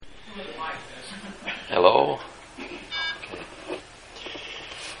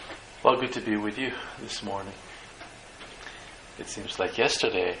good to be with you this morning. It seems like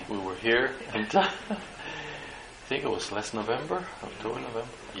yesterday we were here, and I think it was last October,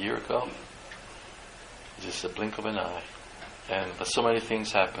 a year ago. Just a blink of an eye. But so many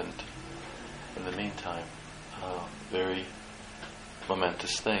things happened in the meantime. Very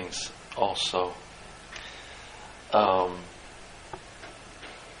momentous things also.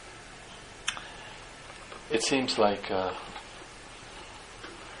 It seems like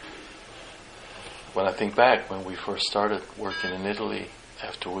when I think back when we first started working in Italy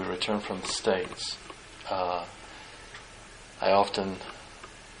after we returned from the States, I often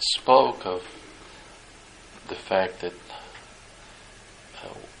spoke of the fact that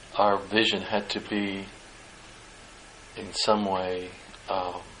our vision had to be in some way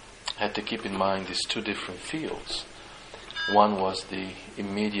had to keep in mind these two different fields. One was the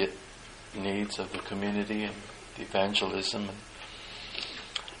immediate needs of the community and the evangelism,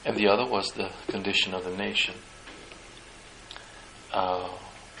 and the other was the condition of the nation,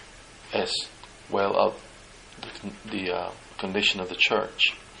 as well of the condition of the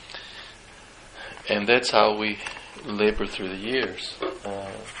church. And that's how we labor through the years,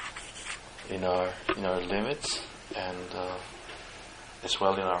 in our limits, and as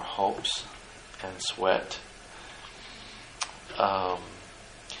well in our hopes and sweat.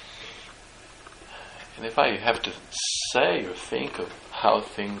 And if I have to say or think of how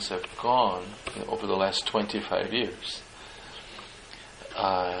things have gone over the last 25 years,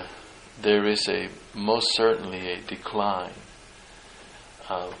 there is most certainly a decline,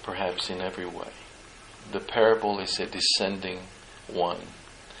 perhaps in every way. The parable is a descending one.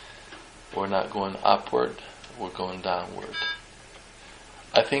 We're not going upward, we're going downward.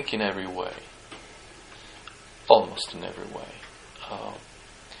 I think in every way, almost in every way.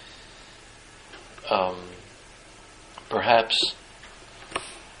 Perhaps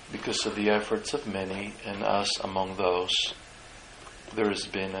because of the efforts of many, and us among those, there has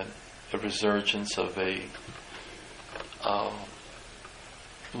been a resurgence of a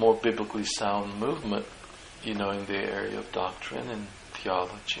more biblically sound movement, in the area of doctrine and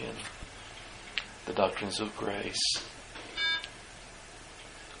theology and the doctrines of grace,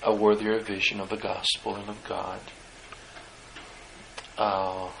 a worthier vision of the gospel and of God.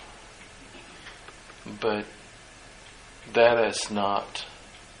 But that has not,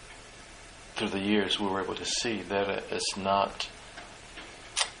 through the years we were able to see, that has not,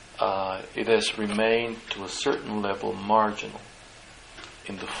 it has remained to a certain level marginal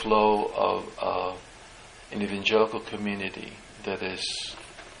in the flow of an evangelical community that is,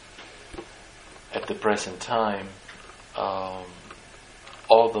 at the present time, all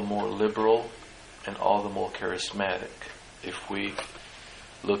the more liberal and all the more charismatic, if we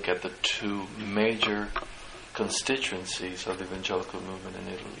look at the two major constituencies of the evangelical movement in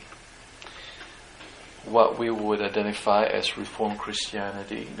Italy. What we would identify as Reformed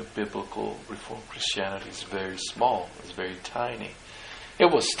Christianity, biblical Reformed Christianity, is very small, it's very tiny. It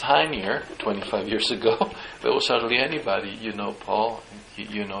was tinier 25 years ago. There was hardly anybody, Paul,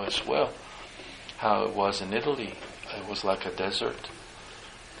 you know as well, how it was in Italy. It was like a desert.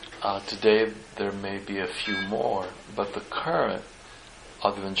 Today there may be a few more, but the current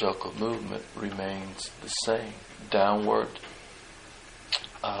of the evangelical movement remains the same, downward.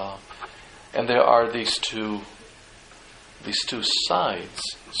 And there are these two sides.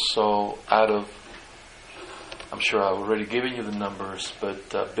 So I'm sure I've already given you the numbers,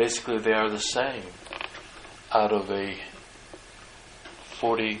 but basically they are the same. Out of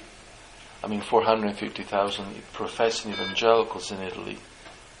 450,000 professing evangelicals in Italy,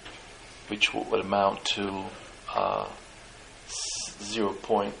 which would amount to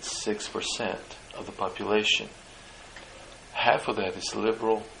 0.6% of the population. Half of that is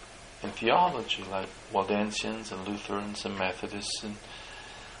liberal in theology, like Waldensians and Lutherans and Methodists, and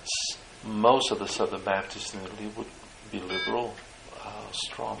most of the Southern Baptists in Italy would be liberal,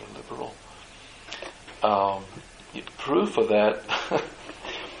 strongly liberal. Proof of that,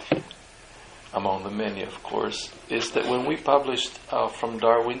 among the many, of course, is that when we published From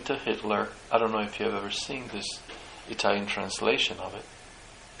Darwin to Hitler, I don't know if you have ever seen this Italian translation of it,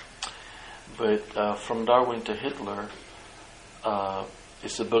 but From Darwin to Hitler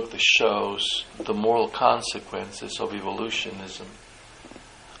is a book that shows the moral consequences of evolutionism,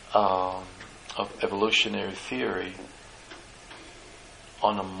 of evolutionary theory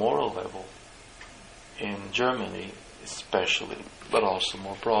on a moral level in Germany especially, but also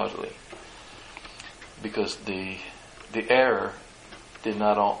more broadly, because the error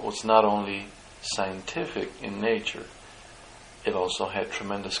was not only scientific in nature, it also had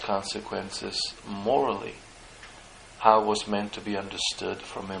tremendous consequences morally how it was meant to be understood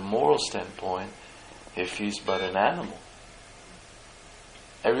from a moral standpoint if he's but an animal.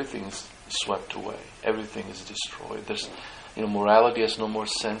 Everything is swept away. Everything is destroyed. There's, morality has no more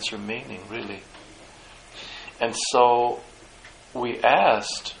sense or meaning, really. And so we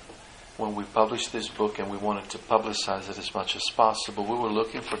asked, when we published this book and we wanted to publicize it as much as possible, we were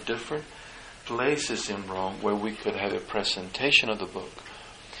looking for different places in Rome where we could have a presentation of the book.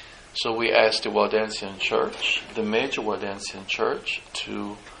 So we asked the Waldensian Church, the major Waldensian Church,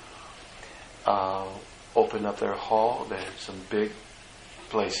 to open up their hall. They have some big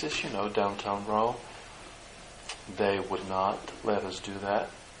places, downtown Rome. They would not let us do that.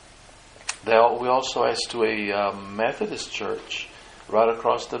 We also asked to a Methodist church right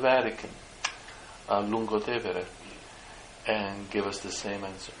across the Vatican, Lungotevere, and give us the same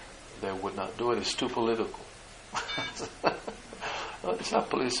answer. They would not do it. It's too political. No, it's not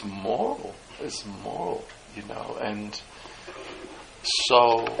political. It's moral. It's moral, And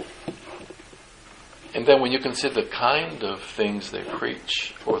so, and then when you consider the kind of things they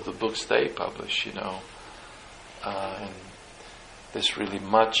preach or the books they publish, and there's really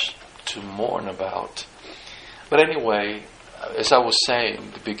much to mourn about. But anyway, as I was saying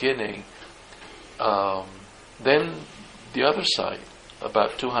at the beginning, then the other side,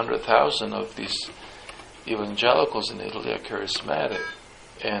 about 200,000 of these evangelicals in Italy are charismatic,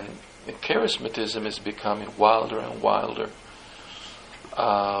 and charismatism is becoming wilder and wilder.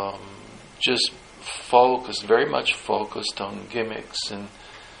 Just focused, very much focused on gimmicks and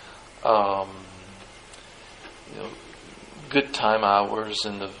good time hours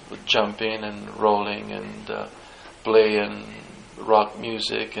and the jumping and rolling and playing rock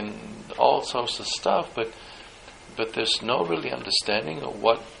music and all sorts of stuff, but there's no really understanding of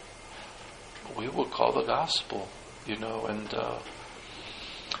what we would call the gospel, and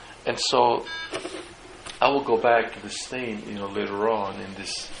so I will go back to this theme, later on in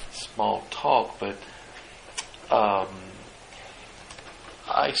this small talk, but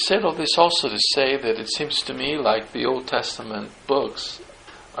I said all this also to say that it seems to me like the Old Testament books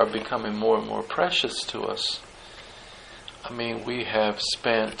are becoming more and more precious to us. I mean, we have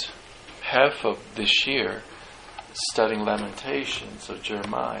spent half of this year studying Lamentations of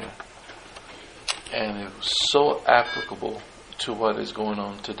Jeremiah, and it was so applicable to what is going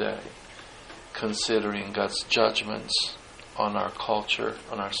on today, considering God's judgments on our culture,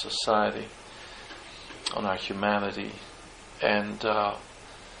 on our society, on our humanity, and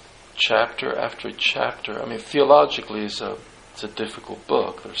chapter after chapter. I mean, theologically, it's a difficult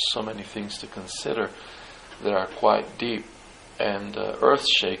book. There's so many things to consider that are quite deep and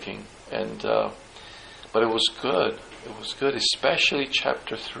earth-shaking, and but it was good. It was good, especially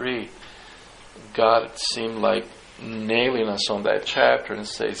chapter 3. God seemed like nailing us on that chapter and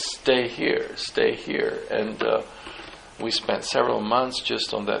say, stay here, and we spent several months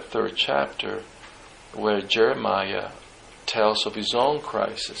just on that third chapter, where Jeremiah tells of his own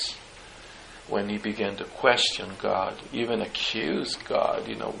crisis when he began to question God, even accuse God.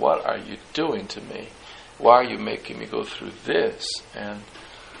 What are you doing to me? Why are you making me go through this? And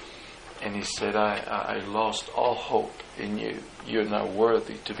he said, I lost all hope in you. You're not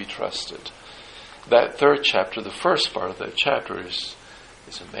worthy to be trusted. That third chapter, the first part of that chapter, is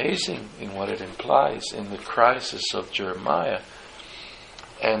amazing in what it implies in the crisis of Jeremiah,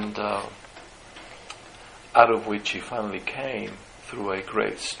 and out of which he finally came through a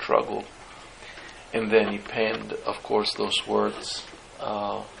great struggle. And then he penned, of course, those words,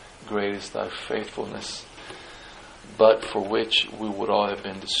 great is thy faithfulness, but for which we would all have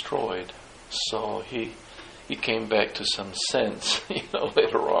been destroyed. So he came back to some sense,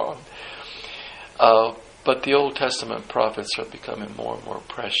 later on. But the Old Testament prophets are becoming more and more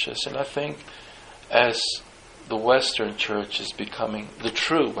precious. And I think as the Western Church is becoming, the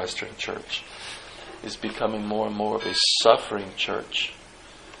true Western Church, is becoming more and more of a suffering church,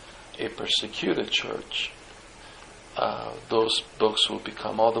 a persecuted church, those books will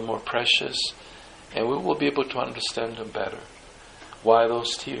become all the more precious, and we will be able to understand them better. Why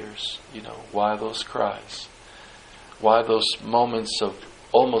those tears? Why those cries? Why those moments of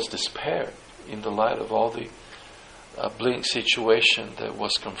almost despair in the light of all the bleak situation that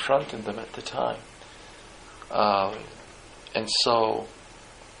was confronting them at the time? And so,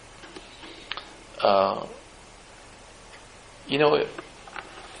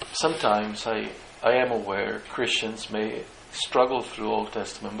 sometimes I am aware Christians may struggle through Old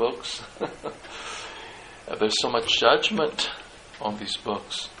Testament books. There's so much judgment on these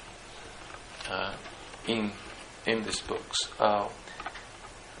books, in these books.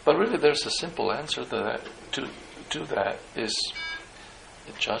 But really, there's a simple answer to that is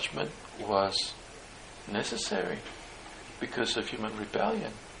the judgment was necessary. because of human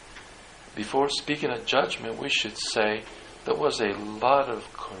rebellion. Before speaking of judgment, we should say there was a lot of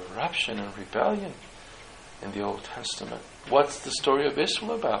corruption and rebellion in the Old Testament. What's the story of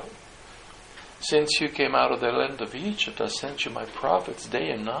Israel about? Since you came out of the land of Egypt, I sent you my prophets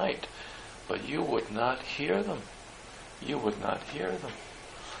day and night, but you would not hear them. You would not hear them.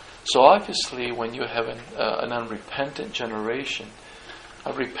 So obviously, when you have an unrepentant generation,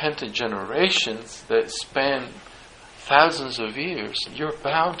 unrepentant generations that span thousands of years, you're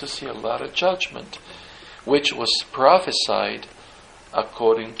bound to see a lot of judgment, which was prophesied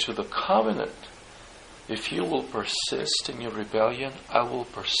according to the covenant. If you will persist in your rebellion, I will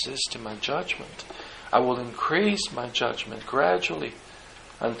persist in my judgment. I will increase my judgment gradually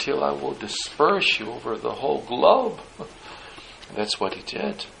until I will disperse you over the whole globe. That's what he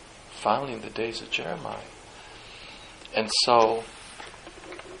did, finally in the days of Jeremiah. And so,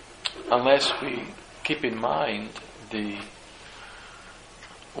 unless we keep in mind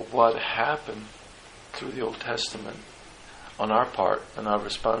what happened through the Old Testament on our part and our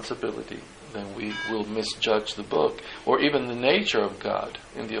responsibility, then we will misjudge the book, or even the nature of God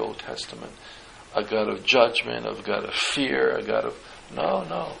in the Old Testament. A God of judgment, a God of fear, a God of...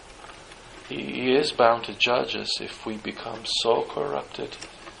 No. He is bound to judge us if we become so corrupted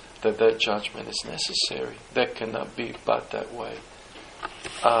that judgment is necessary. That cannot be but that way.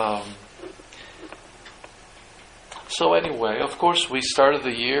 So anyway, of course, we started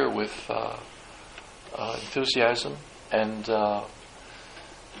the year with enthusiasm, and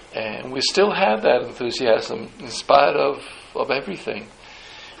we still have that enthusiasm in spite of everything.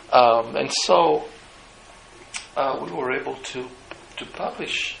 And so we were able to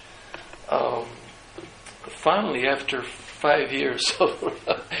publish finally, after 5 years of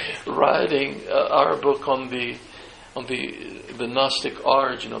writing our book on the Gnostic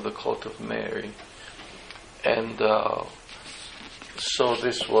origin of the cult of Mary. And so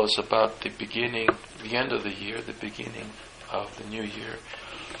this was about the end of the year, the beginning of the new year.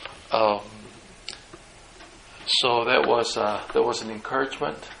 So that was an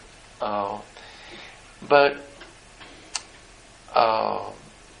encouragement, but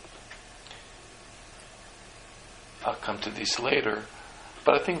I'll come to this later.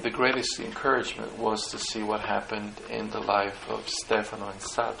 But I think the greatest encouragement was to see what happened in the life of Stefano and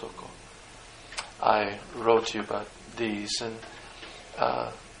Satoko. I wrote to you about these, and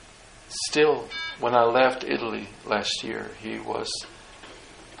still, when I left Italy last year, he was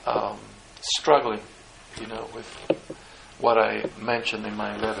struggling, with what I mentioned in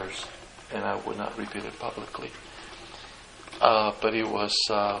my letters, and I would not repeat it publicly. But he was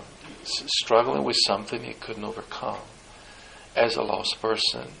struggling with something he couldn't overcome as a lost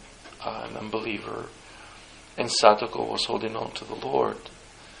person, an unbeliever. And Satoko was holding on to the Lord,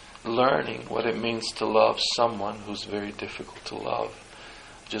 learning what it means to love someone who's very difficult to love,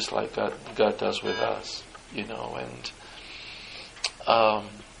 just like God does with us, and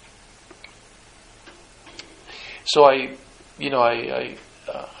so I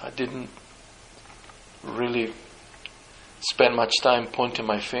didn't really spend much time pointing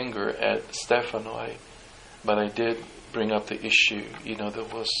my finger at Stefano, but I did bring up the issue,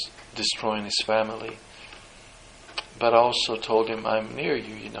 that was destroying his family. But I also told him, I'm near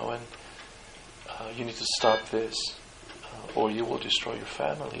you, and you need to stop this, or you will destroy your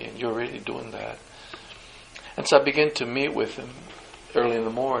family, and you're already doing that. And so I began to meet with him early in the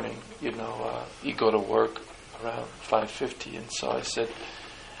morning. You go to work around 5:50, and so I said,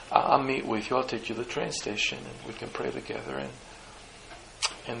 I'll meet with you, I'll take you to the train station, and we can pray together,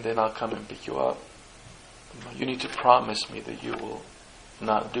 and then I'll come and pick you up. You need to promise me that you will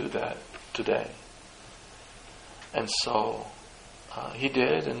not do that today. And so he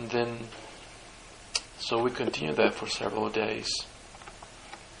did, and then so we continued that for several days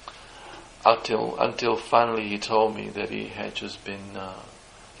until finally he told me that he had just been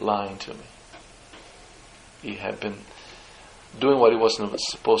lying to me. He had been doing what he wasn't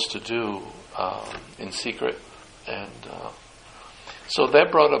supposed to do in secret, and so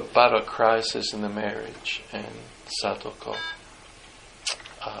that brought about a crisis in the marriage, and Satoko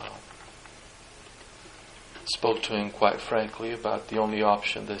spoke to him quite frankly about the only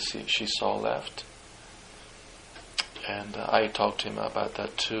option that she saw left. And I talked to him about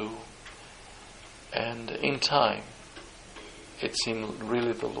that too. And in time, it seemed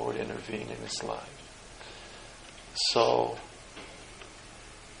really the Lord intervened in his life. So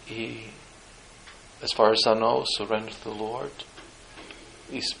he, as far as I know, surrendered to the Lord.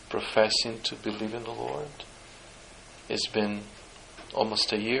 He's professing to believe in the Lord. It's been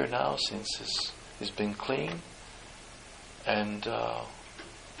almost a year now since he's been clean. And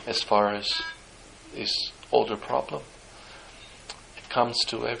as far as his older problem, comes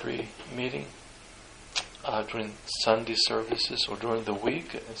to every meeting during Sunday services or during the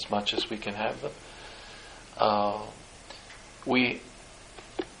week, as much as we can have them.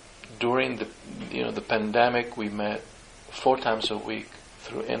 During the pandemic, we met 4 times a week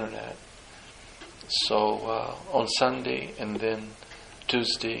through internet. So on Sunday, and then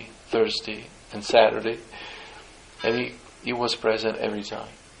Tuesday, Thursday, and Saturday, and he was present every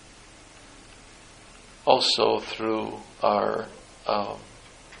time. Also through our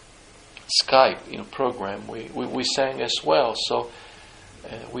Skype program, we sang as well. So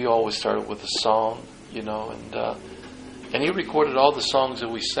we always started with a song, and he recorded all the songs that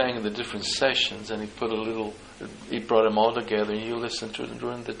we sang in the different sessions, and he brought them all together, and you listened to them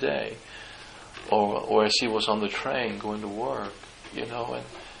during the day, or as he was on the train going to work,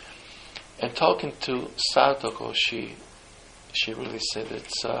 and talking to Satoko, she really said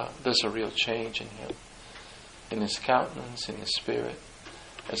there's a real change in him, in his countenance, in his spirit,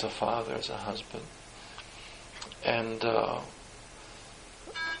 as a father, as a husband. And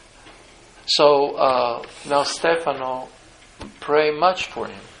so now Stefano, pray much for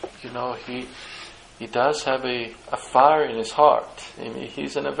him. He does have a fire in his heart. I mean,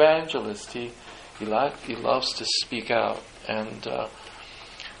 he's an evangelist. He loves to speak out. And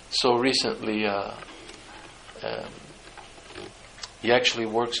so recently he actually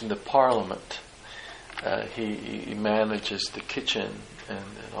works in the parliament. He manages the kitchen and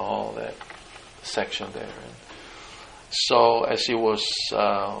all that section there. And so as he was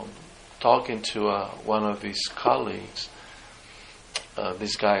talking to one of his colleagues,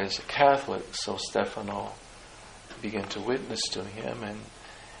 this guy is a Catholic, so Stefano began to witness to him, and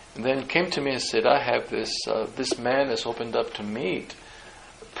then came to me and said, I have this man has opened up to meet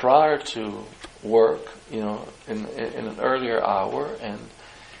prior to work, in an earlier hour, and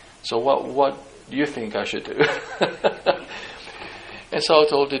so what do you think I should do? And so I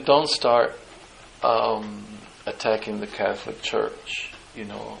told him, don't start attacking the Catholic Church,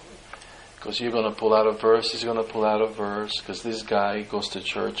 because you're going to pull out a verse, he's going to pull out a verse, because this guy goes to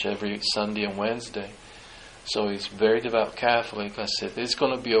church every Sunday and Wednesday. So he's very devout Catholic. I said, there's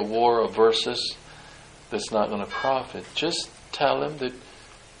going to be a war of verses that's not going to profit. Just tell him that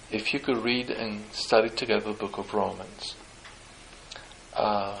if you could read and study together the book of Romans,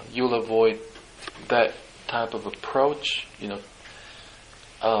 you'll avoid that type of approach,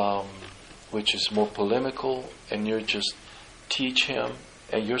 which is more polemical, and you just teach him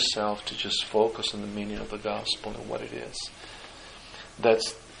and yourself to just focus on the meaning of the gospel and what it is.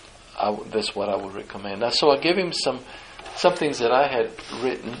 That's what I would recommend. So I gave him some things that I had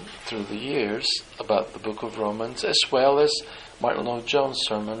written through the years about the book of Romans, as well as Martin Lloyd-Jones'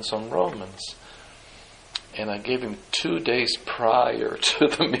 sermons on Romans. And I gave him 2 days prior to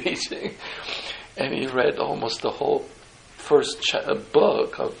the meeting, and he read almost the whole first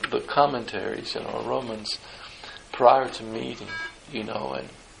book of the commentaries, on Romans prior to meeting, and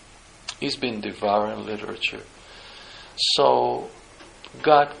he's been devouring literature. So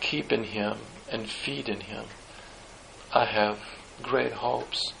God keeping him and feeding him, I have great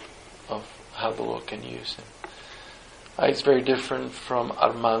hopes of how the Lord can use him. It's very different from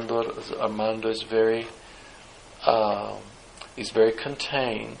Armando. Armando is very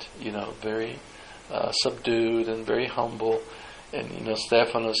contained, very subdued and very humble. And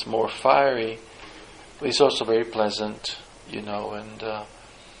Stefano is more fiery, but he's also very pleasant, and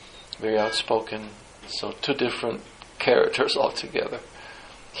very outspoken. So 2 different characters altogether.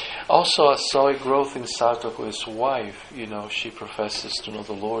 Also, I saw a growth in Satoko, his wife. She professes to know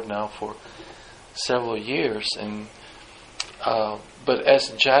the Lord now for several years, and but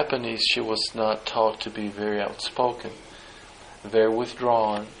as Japanese, she was not taught to be very outspoken, very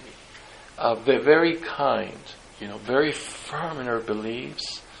withdrawn, very kind, very firm in her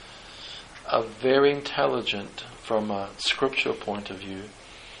beliefs, very intelligent from a scriptural point of view,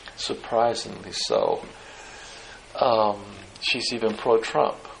 surprisingly so. She's even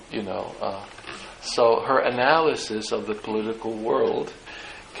pro-Trump, so her analysis of the political world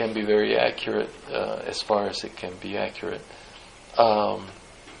can be very accurate as far as it can be accurate.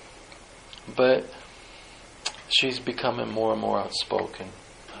 But she's becoming more and more outspoken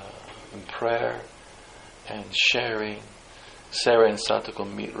in prayer and sharing. Sarah and Satoko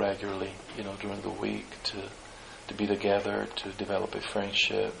meet regularly, during the week to be together, to develop a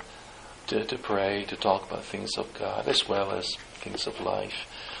friendship, to pray, to talk about things of God as well as things of life.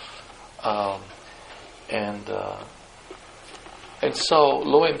 And so,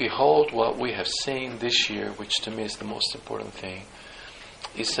 lo and behold, what we have seen this year, which to me is the most important thing,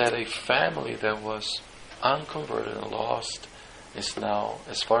 is that a family that was unconverted and lost is now,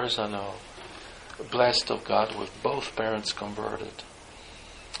 as far as I know, blessed of God with both parents converted.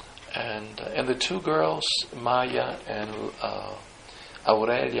 And the two girls, Maya and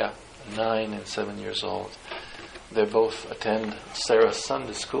Aurelia, 9 and 7 years old, they both attend Sarah's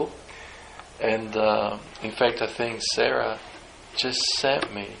Sunday school. And in fact, I think Sarah just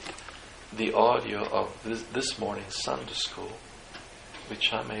sent me the audio of this morning's Sunday school,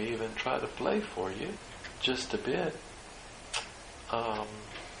 which I may even try to play for you just a bit.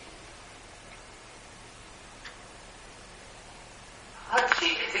 Oggi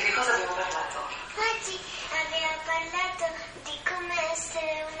di che cosa abbiamo parlato? Oggi abbiamo parlato di come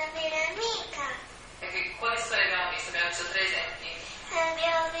essere una vera amica. E quali storie abbiamo visto? Abbiamo visto 3 esempi.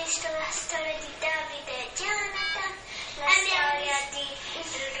 Abbiamo visto la storia di Davide e Jonathan, la storia di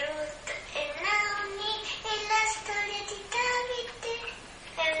Ruth e Naomi e la storia di Davide.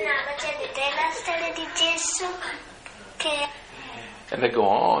 La storia di Gesù che... And they go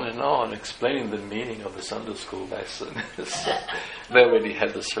on and on explaining the meaning of the Sunday school lesson. So they already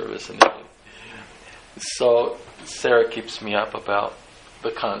had the service and everything. So Sarah keeps me up about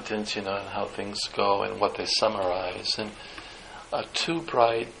the contents, and how things go and what they summarize. And two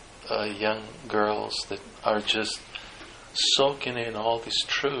bright young girls that are just soaking in all these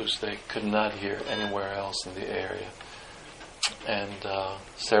truths they could not hear anywhere else in the area. And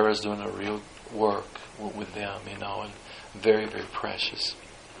Sarah's doing a real work with them, and very, very precious.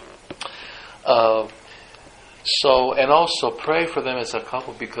 So, and also pray for them as a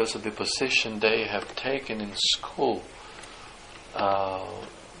couple because of the position they have taken in school.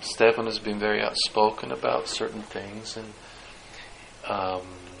 Stefan has been very outspoken about certain things,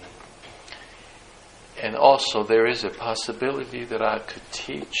 and also there is a possibility that I could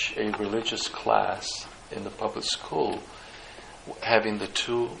teach a religious class in the public school, having the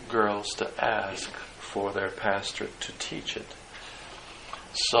two girls to ask for their pastor to teach it.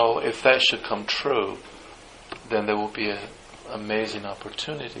 So if that should come true, then there will be an amazing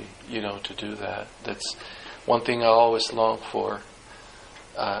opportunity, to do that. That's one thing I always long for.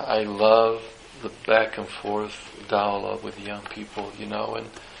 I love the back and forth dialogue with young people, and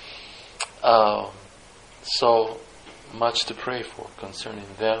so much to pray for concerning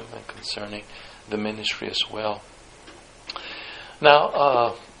them and concerning the ministry as well.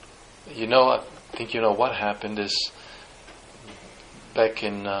 Now, I think what happened is back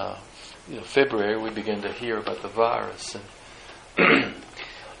in February we began to hear about the virus, and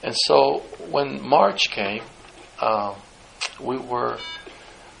and so when March came, we were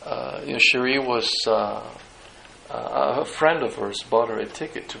Cherie was a friend of hers bought her a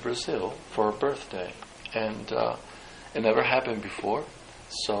ticket to Brazil for her birthday, and it never happened before,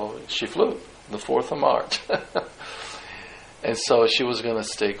 so she flew the 4th of March. And so she was going to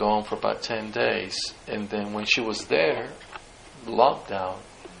stay gone for about 10 days. And then when she was there, lockdown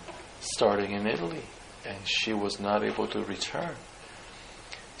starting in Italy. And she was not able to return.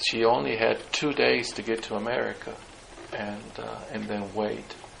 She only had 2 days to get to America. And then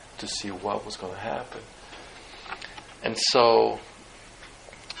wait to see what was going to happen. And so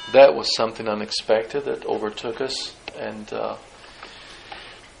that was something unexpected that overtook us. And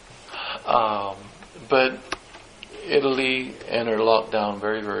but Italy entered lockdown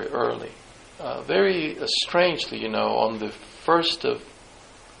very, very early. Very strangely, on the 30th,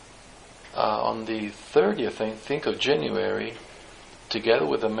 I think, of January, together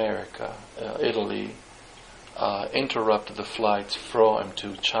with America, Italy interrupted the flights from and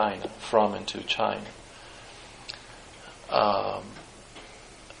to China.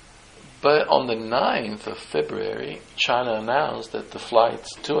 But on the 9th of February, China announced that the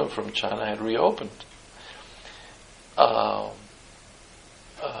flights to and from China had reopened.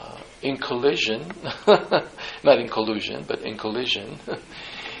 In collision, not in collusion, but in collision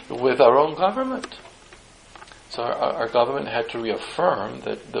with our own government. So our government had to reaffirm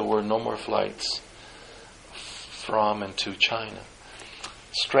that there were no more flights from and to China.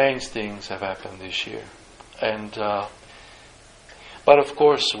 Strange things have happened this year. And but of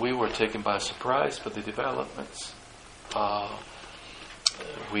course we were taken by surprise by the developments.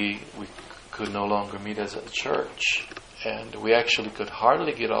 We could no longer meet as a church, and we actually could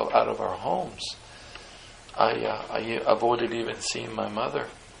hardly get out of our homes. I avoided even seeing my mother.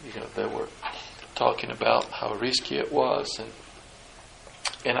 They were talking about how risky it was,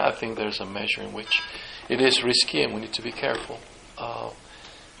 and I think there's a measure in which it is risky, and we need to be careful.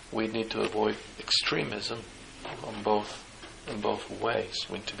 We need to avoid extremism in both ways.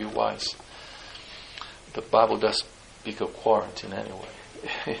 We need to be wise. The Bible does speak of quarantine anyway.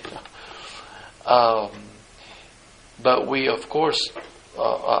 But we, of course,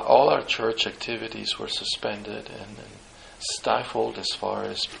 all our church activities were suspended and stifled as far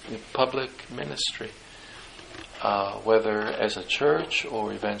as public ministry. whether as a church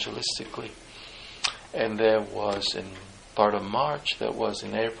or evangelistically. And there was in part of March, there was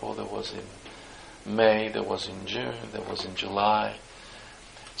in April, there was in May, there was in June, there was in July.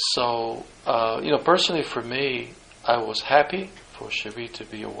 So, personally for me, I was happy for Cherie to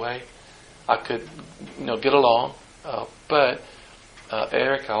be away. I could, get along. But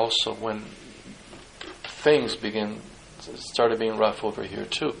Erica also, when things started being rough over here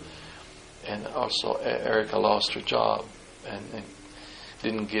too, and also Erica lost her job and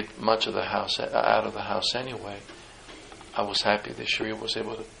didn't get much of the house out of the house anyway. I was happy that Cherie was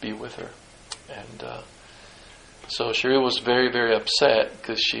able to be with her, and so Cherie was very, very upset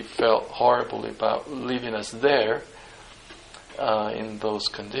because she felt horribly about leaving us there in those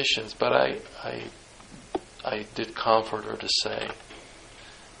conditions. But I did comfort her to say,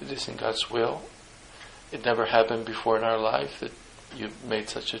 it is in God's will. It never happened before in our life that you made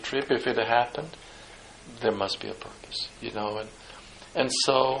such a trip. If it had happened, there must be a purpose, And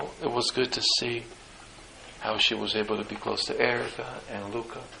so it was good to see how she was able to be close to Erica and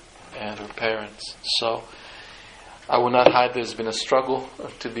Luca and her parents. So I will not hide there's been a struggle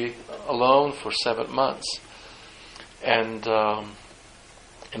to be alone for 7 months. And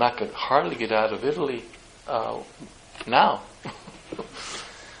I could hardly get out of Italy now.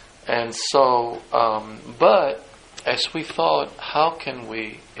 And so, but as we thought, how can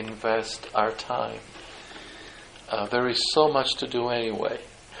we invest our time? There is so much to do anyway.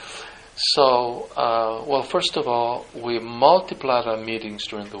 So, first of all, we multiplied our meetings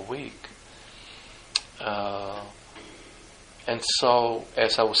during the week. And so,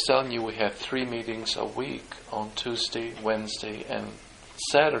 as I was telling you, we had 3 meetings a week on Tuesday, Wednesday, and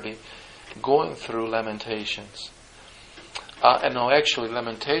Saturday, going through Lamentations. Actually,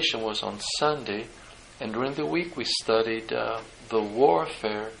 Lamentation was on Sunday, and during the week we studied the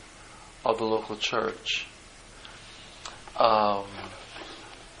warfare of the local church.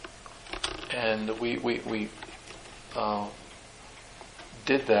 And we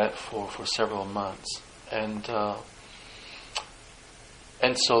did that for several months, and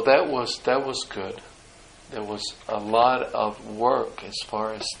so that was good. There was a lot of work as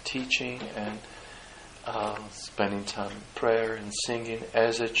far as teaching and spending time in prayer and singing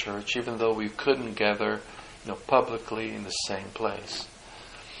as a church, even though we couldn't gather, publicly in the same place.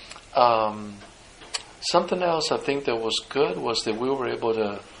 Something else I think that was good was that we were able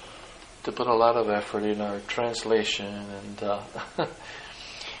to put a lot of effort in our translation, and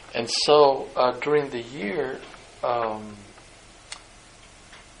and so during the year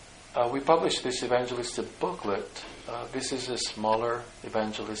we published this evangelistic booklet. This is a smaller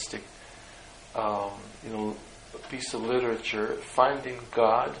evangelistic piece of literature, Finding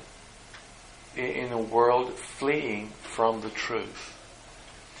God in a World Fleeing from the Truth.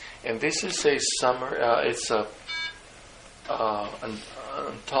 And this is a it's a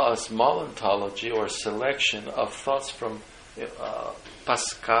small anthology or selection of thoughts from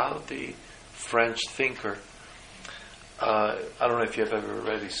Pascal, the French thinker. I don't know if you've ever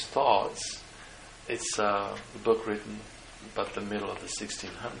read his thoughts. It's a book written about the middle of the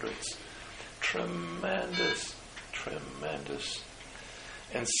 1600s. Tremendous.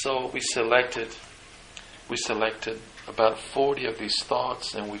 And so we selected about 40 of these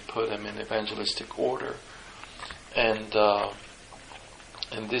thoughts, and we put them in evangelistic order, and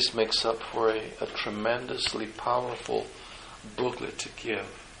this makes up for a tremendously powerful booklet to give,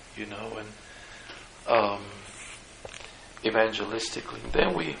 and evangelistically.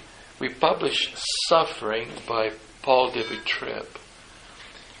 Then we published Suffering by Paul David Tripp,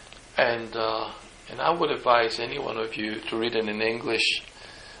 and I would advise any one of you to read it in English.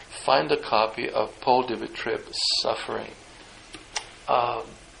 Find a copy of Paul David Tripp, Suffering.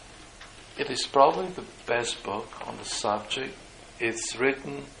 It is probably the best book on the subject. It's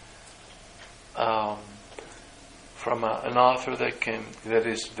written from an author that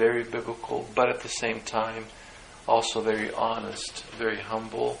is very biblical, but at the same time also very honest, very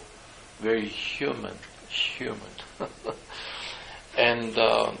humble, very human. And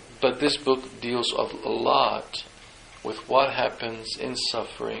but this book deals a lot with what happens in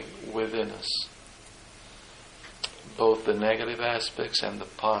suffering within us, both the negative aspects and the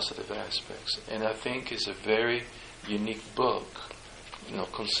positive aspects. And I think it's a very unique book,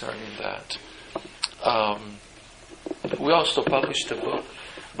 concerning that. We also published a book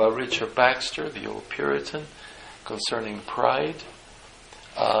by Richard Baxter, the old Puritan, concerning pride.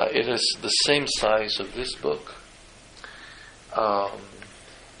 It is the same size of this book.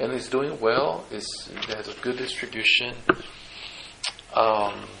 And it's doing well. It has a good distribution.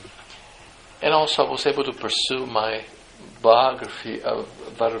 And also I was able to pursue my biography of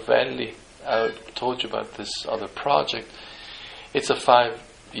Varvelli I told you about this other project. It's a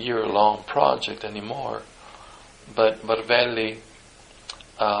 5-year-long project anymore, but Vervelli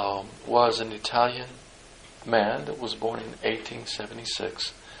was an Italian man that was born in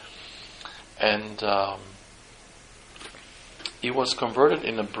 1876, and he was converted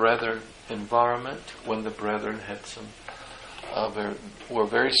in a Brethren environment when the Brethren had some were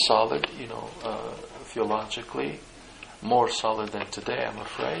very solid, theologically, more solid than today, I'm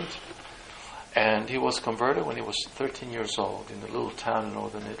afraid. And he was converted when he was 13 years old in a little town in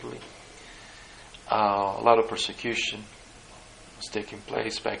northern Italy. A lot of persecution was taking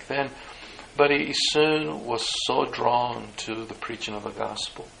place back then, but he soon was so drawn to the preaching of the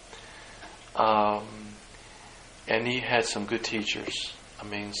gospel. And he had some good teachers. I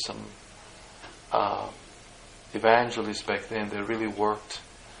mean, some evangelists back then, they really worked,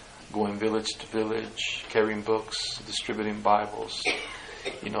 going village to village, carrying books, distributing Bibles,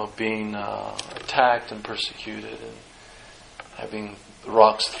 being attacked and persecuted and having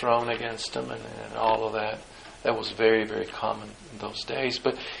rocks thrown against them and all of that. That was very, very common in those days.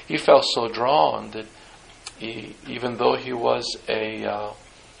 But he felt so drawn that even though he was a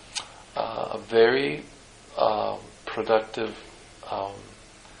very productive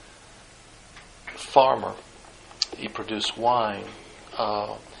farmer, he produced wine,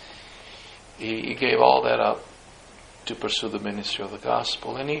 he gave all that up to pursue the ministry of the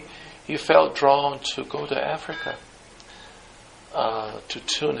gospel. And he felt drawn to go to Africa, to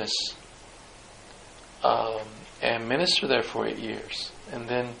Tunis, and minister there for 8 years. And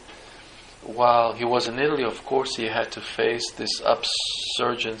then while he was in Italy, of course, he had to face this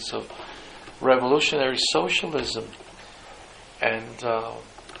upsurgence of revolutionary socialism. And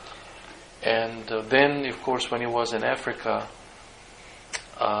then, of course, when he was in Africa,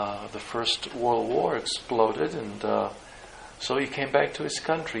 the First World War exploded, and so he came back to his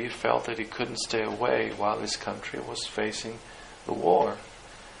country. He felt that he couldn't stay away while his country was facing the war.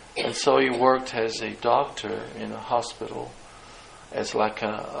 And so he worked as a doctor in a hospital, as like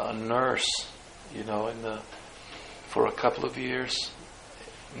a nurse, for a couple of years,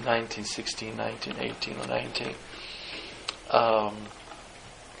 1916, 1918 or 19.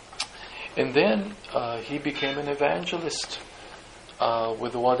 And then he became an evangelist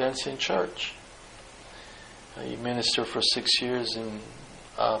with the Waldensian Church. He ministered for 6 years in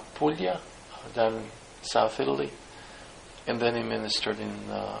Puglia, down in South Italy. And then he ministered in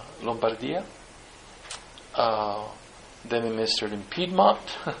Lombardia. Then he ministered in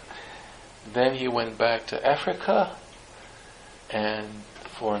Piedmont. Then he went back to Africa, and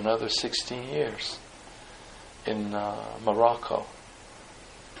for another 16 years in Morocco.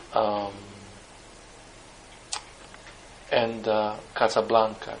 And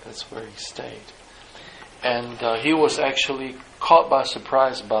Casablanca, that's where he stayed. And he was actually caught by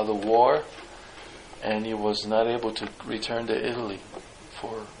surprise by the war, and he was not able to return to Italy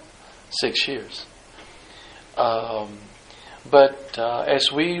for 6 years. But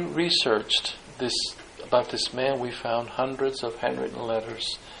as we researched about this man, we found hundreds of handwritten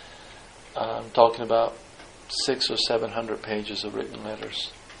letters. I'm talking about 600 or 700 pages of written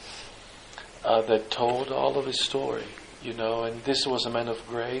letters that told all of his story, and this was a man of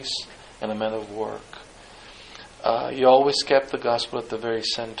grace and a man of work. He always kept the gospel at the very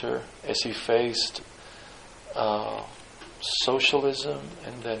center as he faced socialism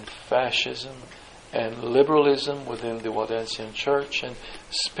and then fascism and liberalism within the Waldensian Church and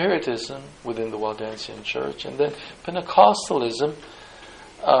Spiritism within the Waldensian Church and then Pentecostalism.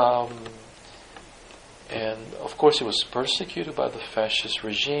 And of course he was persecuted by the fascist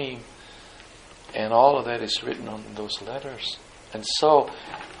regime, and all of that is written on those letters. And so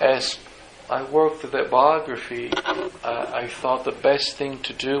as I worked through that biography, I thought the best thing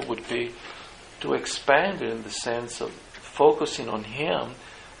to do would be to expand it in the sense of focusing on him,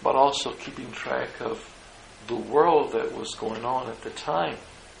 but also keeping track of the world that was going on at the time.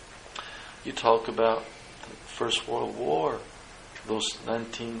 You talk about the First World War, those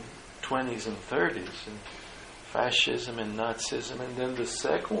 1920s and 30s, and fascism and Nazism, and then the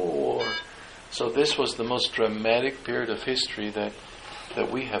Second World War. So this was the most dramatic period of history that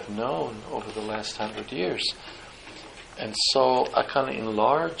we have known over the last 100 years. And so I kind of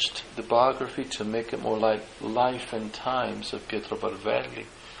enlarged the biography to make it more like Life and Times of Pietro Vervelli.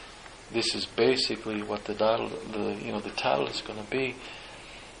 This is basically what the title is going to be.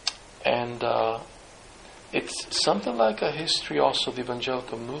 And it's something like a history also of the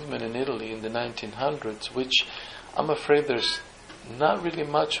evangelical movement in Italy in the 1900s, which I'm afraid there's not really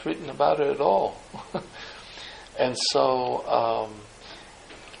much written about it at all. And so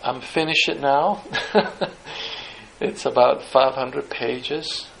I'm finished it now. It's about 500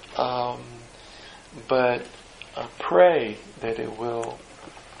 pages. But pray that it will,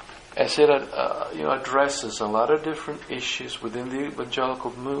 as it addresses a lot of different issues within the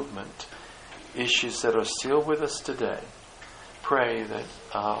evangelical movement, issues that are still with us today. Pray that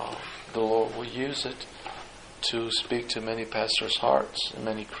the Lord will use it to speak to many pastors' hearts and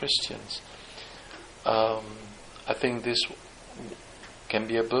many Christians. I think this can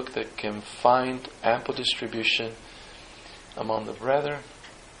be a book that can find ample distribution among the brethren,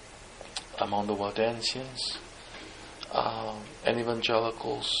 among the Waldensians, and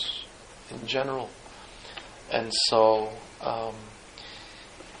evangelicals in general. And so,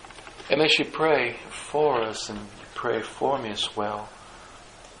 and as you pray for us and pray for me as well,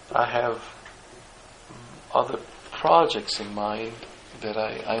 I have other projects in mind that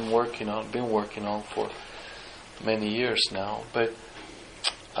I'm working on, been working on for many years now. But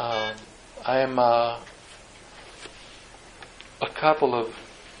I am a couple of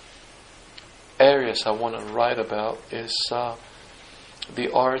areas I want to write about is the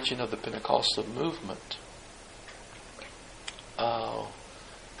origin of the Pentecostal movement.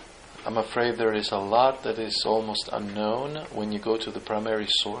 I'm afraid there is a lot that is almost unknown when you go to the primary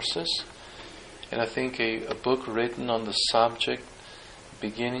sources. And I think a book written on the subject,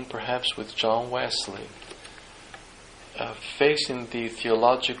 beginning perhaps with John Wesley, facing the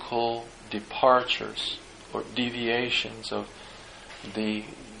theological departures or deviations of the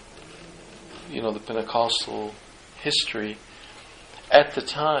Pentecostal history at the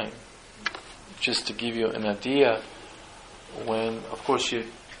time, just to give you an idea, when, of course,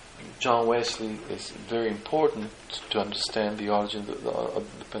 John Wesley is very important to understand the origin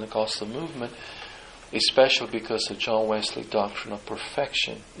of the Pentecostal movement, especially because of John Wesley's doctrine of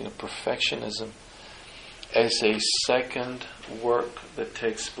perfection. Perfectionism as a second work that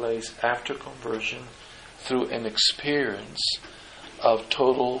takes place after conversion through an experience of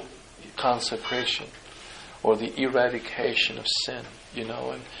total consecration or the eradication of sin,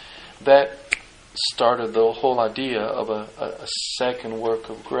 and that started the whole idea of a second work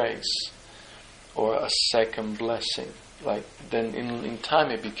of grace or a second blessing. Like then in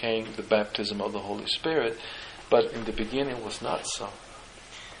time it became the baptism of the Holy Spirit, but in the beginning it was not so.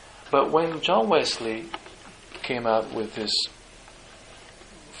 But when John Wesley came out with this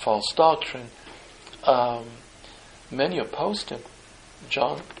false doctrine, many opposed him.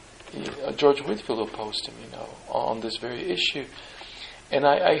 George Whitefield opposed him, on this very issue. And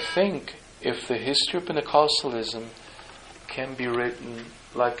I think if the history of Pentecostalism can be written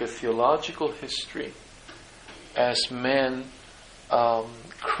like a theological history, as men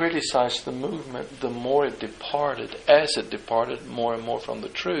criticized the movement, the more it departed, more and more from the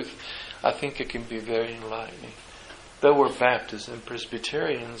truth, I think it can be very enlightening. There were Baptists and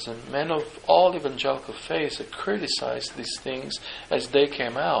Presbyterians and men of all evangelical faiths that criticized these things as they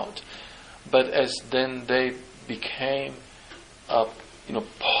came out. But as then they became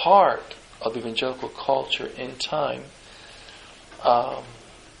part of evangelical culture in time,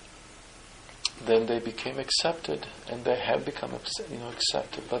 then they became accepted, and they have become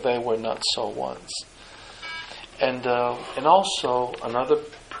accepted, but they were not so once. And also another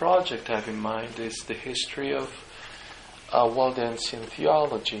project I have in mind is the history of Waldensian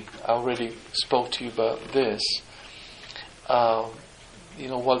theology. I already spoke to you about this.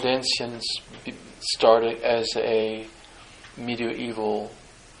 Waldensians started as a medieval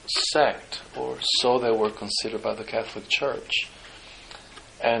sect, or so they were considered by the Catholic Church.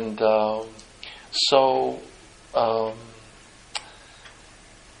 And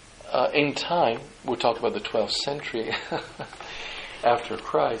in time, we're talking about the 12th century after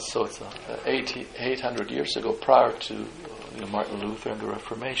Christ, so it's 800 years ago, prior to Martin Luther and the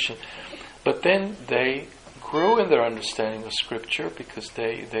Reformation. But then they grew in their understanding of Scripture because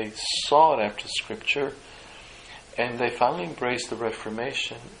they sought after Scripture, and they finally embraced the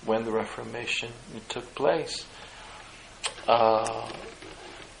Reformation when the Reformation took place.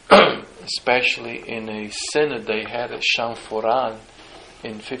 Especially in a synod they had at Champforan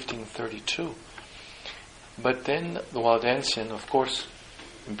in 1532. But then the Waldensian, of course,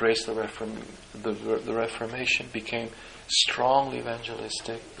 embraced the Reformation, became strongly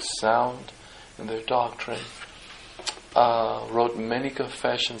evangelistic, sound in their doctrine, wrote many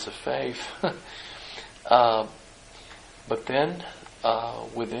confessions of faith. But then,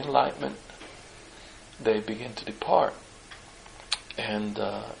 with the Enlightenment, they began to depart. And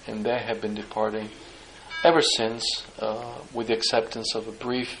they have been departing ever since, with the acceptance of a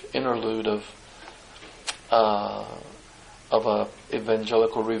brief interlude of a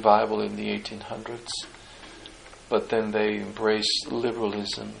evangelical revival in the 1800s. But then they embraced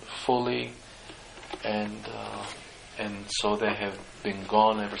liberalism fully, and and so they have been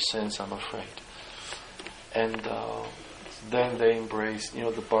gone ever since, I'm afraid. And then they embraced,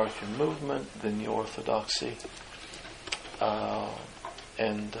 the Barthian movement, the New Orthodoxy,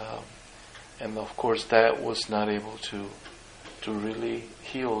 and of course that was not able to really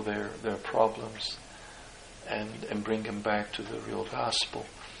heal their problems and bring them back to the real gospel.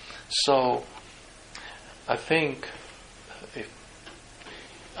 So I think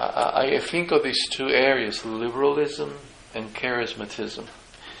I think of these two areas, liberalism and charismatism.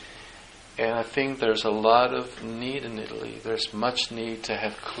 And I think there's a lot of need in Italy. There's much need to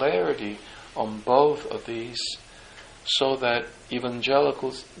have clarity on both of these so that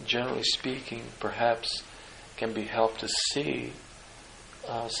evangelicals, generally speaking, perhaps can be helped to see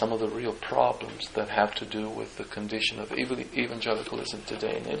some of the real problems that have to do with the condition of evangelicalism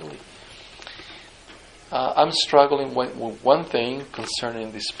today in Italy. I'm struggling with one thing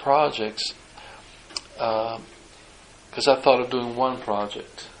concerning these projects, because I thought of doing one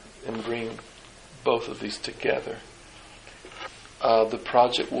project and bring both of these together. The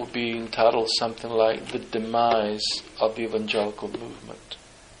project will be entitled something like The Demise of the Evangelical Movement,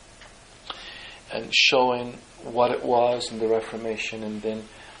 and showing what it was in the Reformation and then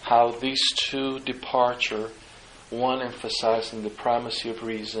how these two departure, one emphasizing the primacy of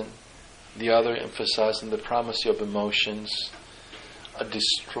reason, the other emphasizing the primacy of emotions,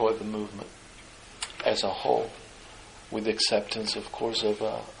 destroy the movement as a whole, with the acceptance, of course, of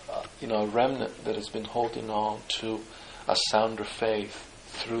a remnant that has been holding on to a sounder faith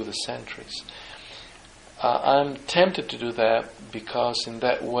through the centuries. I'm tempted to do that because in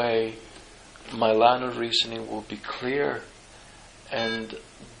that way my line of reasoning will be clear, and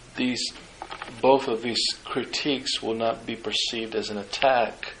both of these critiques will not be perceived as an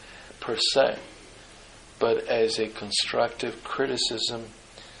attack per se, but as a constructive criticism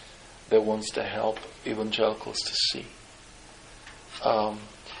that wants to help evangelicals to see.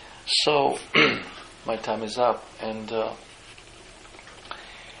 So my time is up, and there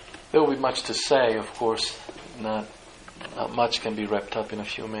will be much to say. Of course, not much can be wrapped up in a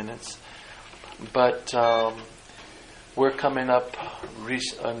few minutes, but we're coming up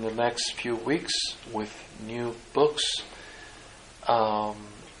in the next few weeks with new books.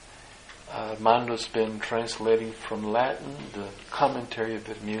 Armando's been translating from Latin the commentary of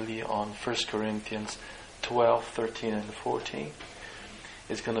Vermigli on 1 Corinthians 12, 13, and 14.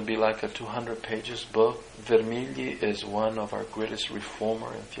 It's going to be like a 200 pages book. Vermigli is one of our greatest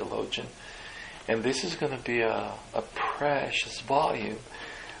reformer and theologian. And this is going to be a precious volume.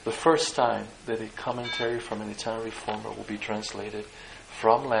 The first time that a commentary from an Italian reformer will be translated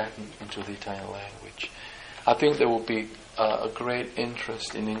from Latin into the Italian language. I think there will be a great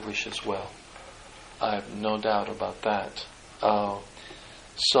interest in English as well. I have no doubt about that.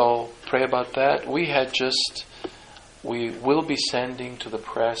 So pray about that. We will be sending to the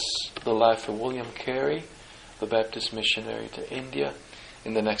press the life of William Carey, the Baptist missionary to India,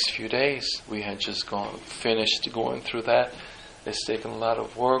 in the next few days. We had just finished going through that. It's taken a lot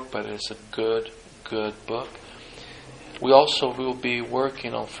of work, but it's a good book. We also will be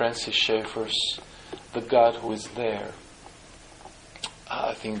working on Francis Schaeffer's The God Who Is There.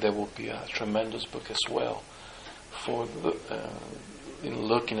 I think that will be a tremendous book as well for in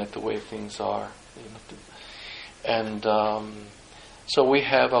looking at the way things are. And so we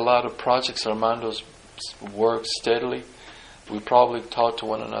have a lot of projects. Armando's worked steadily. We probably talk to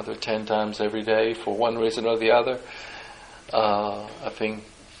one another 10 times every day for one reason or the other. I think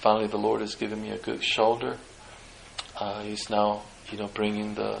finally the Lord has given me a good shoulder. He's now,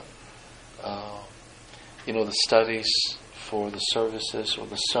 bringing the studies for the services, or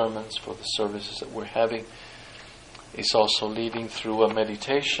the sermons for the services that we're having. He's also leading through a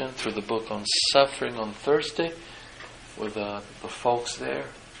meditation through the book on suffering on Thursday with the folks there.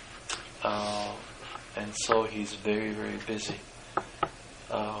 And so he's very, very busy.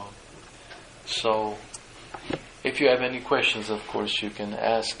 So if you have any questions, of course, you can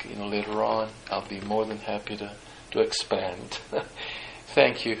ask later on. I'll be more than happy to expand.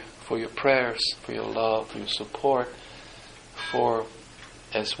 Thank you for your prayers, for your love, for your support, for,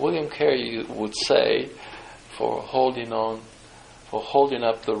 as William Carey would say, for holding on, for holding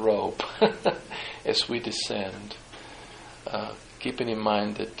up the rope as we descend. Keeping in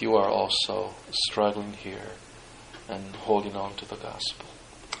mind that you are also struggling here and holding on to the gospel.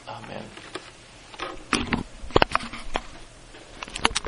 Amen.